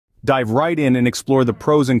dive right in and explore the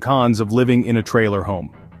pros and cons of living in a trailer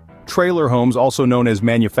home. Trailer homes, also known as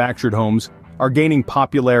manufactured homes, are gaining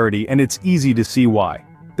popularity, and it's easy to see why.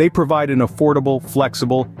 They provide an affordable,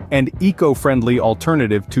 flexible, and eco-friendly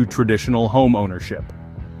alternative to traditional home ownership.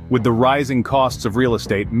 With the rising costs of real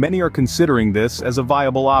estate, many are considering this as a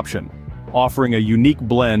viable option, offering a unique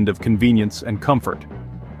blend of convenience and comfort.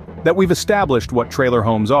 That we've established what trailer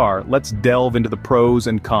homes are, let's delve into the pros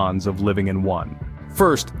and cons of living in one.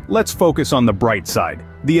 First, let's focus on the bright side,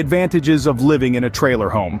 the advantages of living in a trailer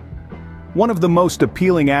home. One of the most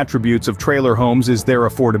appealing attributes of trailer homes is their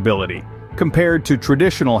affordability. Compared to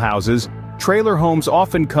traditional houses, trailer homes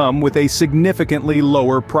often come with a significantly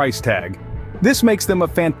lower price tag. This makes them a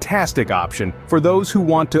fantastic option for those who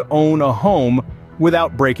want to own a home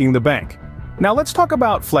without breaking the bank. Now let's talk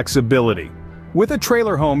about flexibility. With a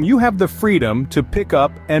trailer home, you have the freedom to pick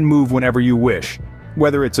up and move whenever you wish.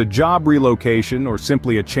 Whether it's a job relocation or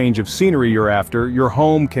simply a change of scenery you're after, your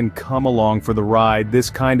home can come along for the ride. This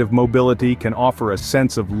kind of mobility can offer a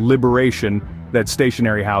sense of liberation that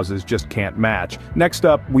stationary houses just can't match. Next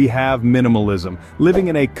up, we have minimalism. Living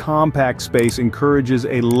in a compact space encourages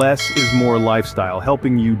a less is more lifestyle,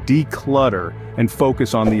 helping you declutter and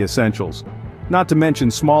focus on the essentials. Not to mention,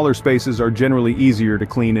 smaller spaces are generally easier to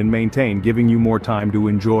clean and maintain, giving you more time to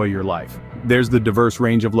enjoy your life. There's the diverse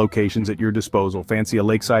range of locations at your disposal. Fancy a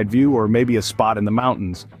lakeside view or maybe a spot in the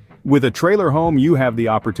mountains? With a trailer home, you have the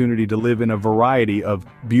opportunity to live in a variety of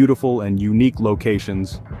beautiful and unique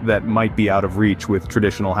locations that might be out of reach with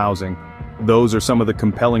traditional housing. Those are some of the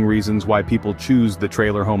compelling reasons why people choose the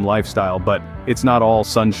trailer home lifestyle, but it's not all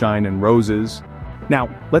sunshine and roses. Now,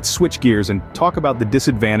 let's switch gears and talk about the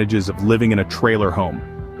disadvantages of living in a trailer home.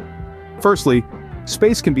 Firstly,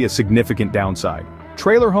 space can be a significant downside.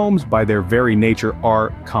 Trailer homes, by their very nature,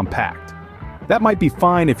 are compact. That might be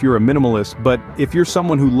fine if you're a minimalist, but if you're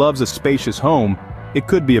someone who loves a spacious home, it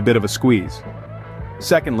could be a bit of a squeeze.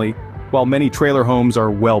 Secondly, while many trailer homes are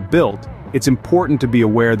well built, it's important to be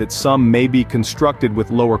aware that some may be constructed with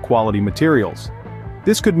lower quality materials.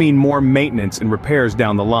 This could mean more maintenance and repairs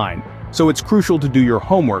down the line, so it's crucial to do your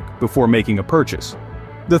homework before making a purchase.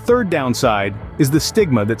 The third downside is the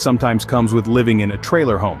stigma that sometimes comes with living in a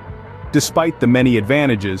trailer home. Despite the many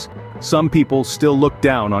advantages, some people still look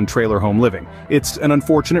down on trailer home living. It's an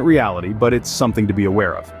unfortunate reality, but it's something to be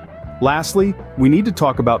aware of. Lastly, we need to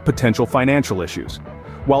talk about potential financial issues.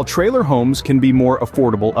 While trailer homes can be more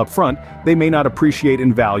affordable upfront, they may not appreciate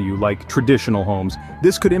in value like traditional homes.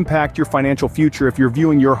 This could impact your financial future if you're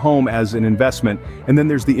viewing your home as an investment. And then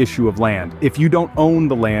there's the issue of land. If you don't own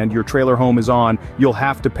the land your trailer home is on, you'll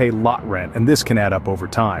have to pay lot rent, and this can add up over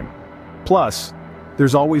time. Plus,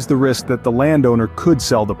 there's always the risk that the landowner could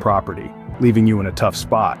sell the property, leaving you in a tough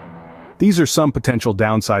spot. These are some potential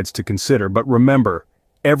downsides to consider, but remember,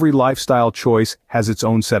 every lifestyle choice has its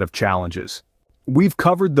own set of challenges. We've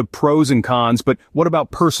covered the pros and cons, but what about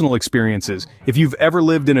personal experiences? If you've ever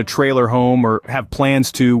lived in a trailer home or have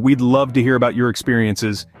plans to, we'd love to hear about your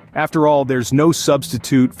experiences. After all, there's no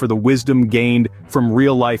substitute for the wisdom gained from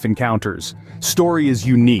real-life encounters. Story is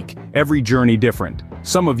unique, every journey different.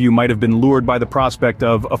 Some of you might have been lured by the prospect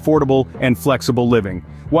of affordable and flexible living,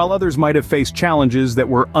 while others might have faced challenges that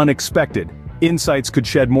were unexpected. Insights could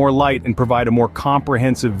shed more light and provide a more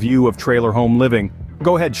comprehensive view of trailer home living.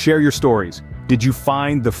 Go ahead, share your stories. Did you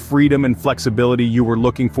find the freedom and flexibility you were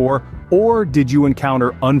looking for? Or did you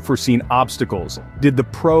encounter unforeseen obstacles? Did the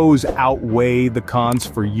pros outweigh the cons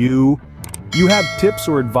for you? You have tips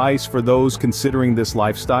or advice for those considering this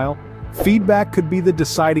lifestyle? Feedback could be the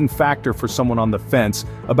deciding factor for someone on the fence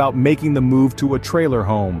about making the move to a trailer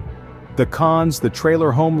home. The cons: the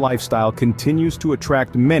trailer home lifestyle continues to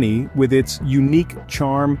attract many with its unique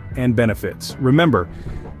charm and benefits. Remember,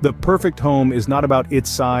 the perfect home is not about its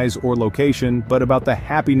size or location, but about the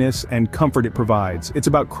happiness and comfort it provides. It's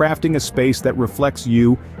about crafting a space that reflects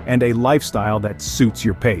you and a lifestyle that suits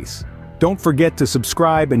your pace. Don't forget to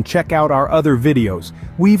subscribe and check out our other videos.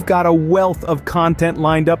 We've got a wealth of content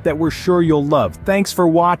lined up that we're sure you'll love. Thanks for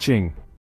watching.